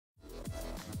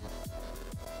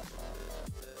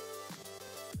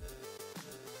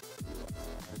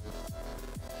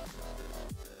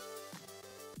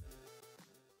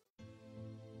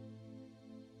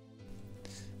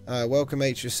Welcome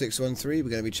Atrus613. We're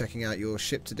going to be checking out your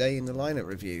ship today in the lineup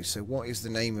review. So what is the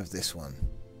name of this one?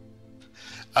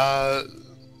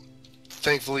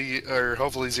 Thankfully, or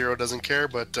hopefully Zero doesn't care,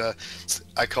 but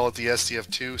I call it the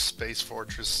SDF2 Space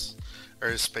Fortress,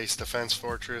 or Space Defense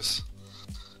Fortress.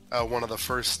 One of the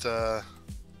first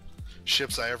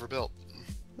ships I ever built.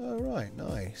 Oh, right,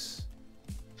 nice.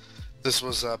 This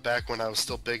was back when I was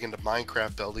still big into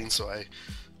Minecraft building, so I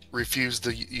refused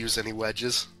to use any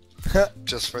wedges,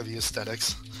 just for the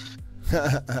aesthetics.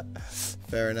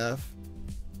 Fair enough.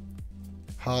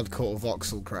 Hardcore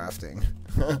voxel crafting.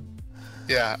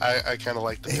 Yeah, I kind of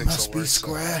like the pixel work. It must be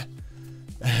square.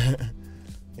 So.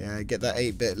 Yeah, get that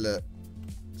 8-bit look.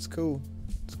 It's cool.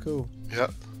 It's cool.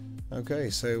 Yep. Okay,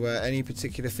 so any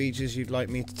particular features you'd like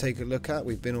me to take a look at?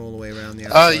 We've been all the way around the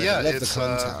outside. Yeah, I love the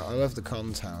con tower. I love the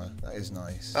con tower. That is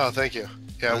nice. Oh, thank you.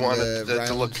 Yeah, I wanted it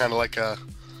to look kind of like a...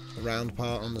 The round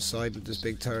part on the side with this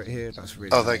big turret here. That's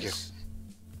really nice. Oh, thank you.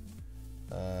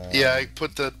 Yeah, I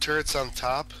put the turrets on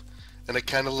top, and it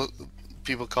kind of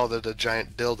people called it a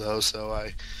giant dildo, so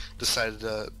I decided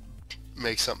to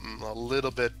make something a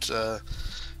little bit,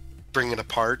 bring it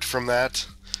apart from that.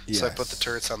 Yes. So I put the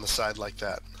turrets on the side like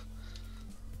that.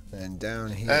 And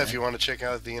down here. If you want to check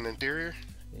out the interior.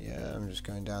 Yeah, I'm just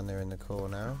going down there in the core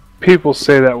now. People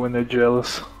say that when they're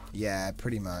jealous. Yeah,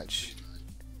 pretty much.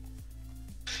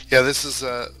 Yeah, this is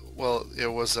well,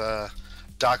 it was a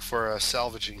dock for a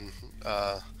salvaging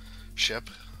ship.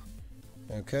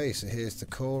 Okay, so here's the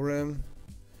core room.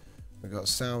 We've got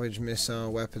salvage,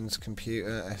 missile, weapons,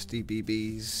 computer,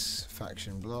 SDBBs,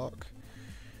 faction block,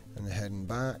 and the head and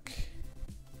back.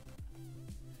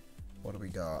 What do we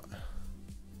got?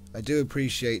 I do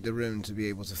appreciate the room to be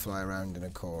able to fly around in a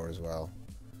core as well.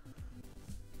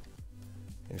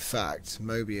 In fact,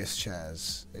 Mobius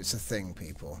chairs. It's a thing,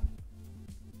 people.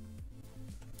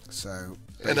 So,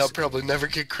 and I'll probably never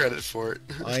get credit for it.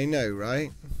 I know,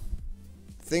 right?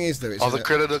 Thing is, though, it's all the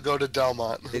credit will go to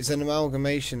Delmont. It's an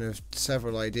amalgamation of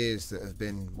several ideas that have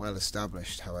been well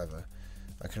established. However,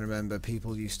 I can remember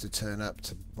people used to turn up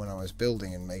to when I was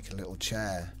building and make a little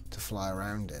chair to fly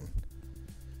around in.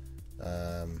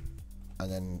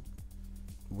 And then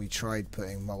we tried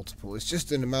putting multiple. It's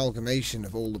just an amalgamation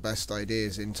of all the best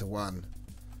ideas into one.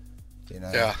 You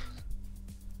know. Yeah.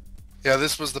 Yeah,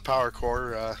 this was the power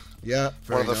core. Yeah,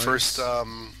 one of the first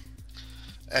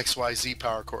XYZ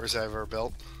power cores I ever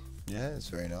built. Yeah, it's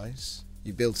very nice.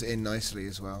 You built it in nicely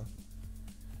as well.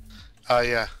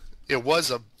 Yeah. It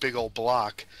was a big old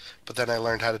block, but then I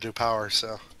learned how to do power,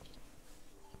 so.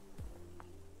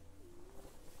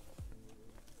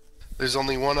 There's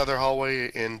only one other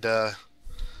hallway, and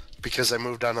because I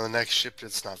moved on to the next ship,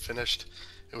 it's not finished.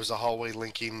 It was a hallway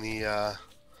linking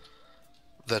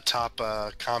the top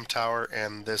comm tower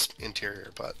and this interior,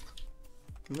 but...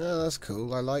 No, that's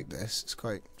cool. I like this. It's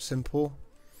quite simple.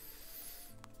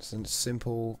 It's a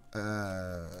simple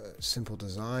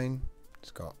design.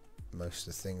 It's got most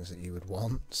of the things that you would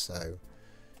want, so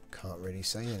can't really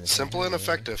say anything. Simple and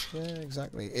effective. Yeah,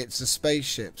 exactly. It's a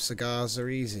spaceship. Cigars are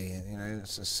easy. You know,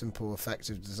 it's a simple,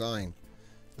 effective design.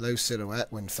 Low silhouette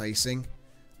when facing.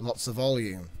 Lots of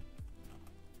volume.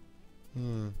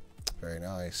 Very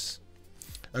nice.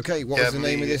 Okay, what was the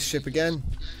name of this ship again?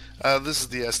 This is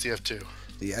the SDF2.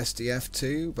 The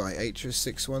SDF2 by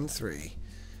Atrus613.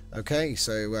 Okay,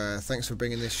 so thanks for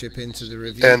bringing this ship into the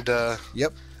review. And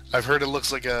yep, I've heard it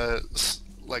looks like a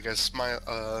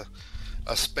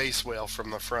space whale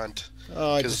from the front,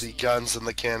 because the guns and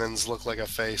the cannons look like a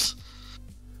face.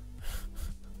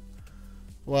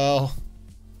 Well,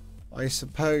 I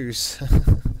suppose.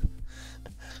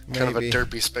 Kind of a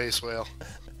derpy space whale.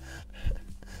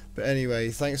 But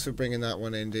anyway, thanks for bringing that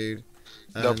one in, dude.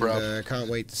 And, no problem. Can't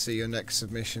wait to see your next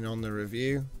submission on the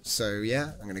review. So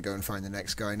yeah, I'm going to go and find the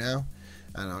next guy now,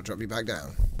 and I'll drop you back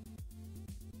down.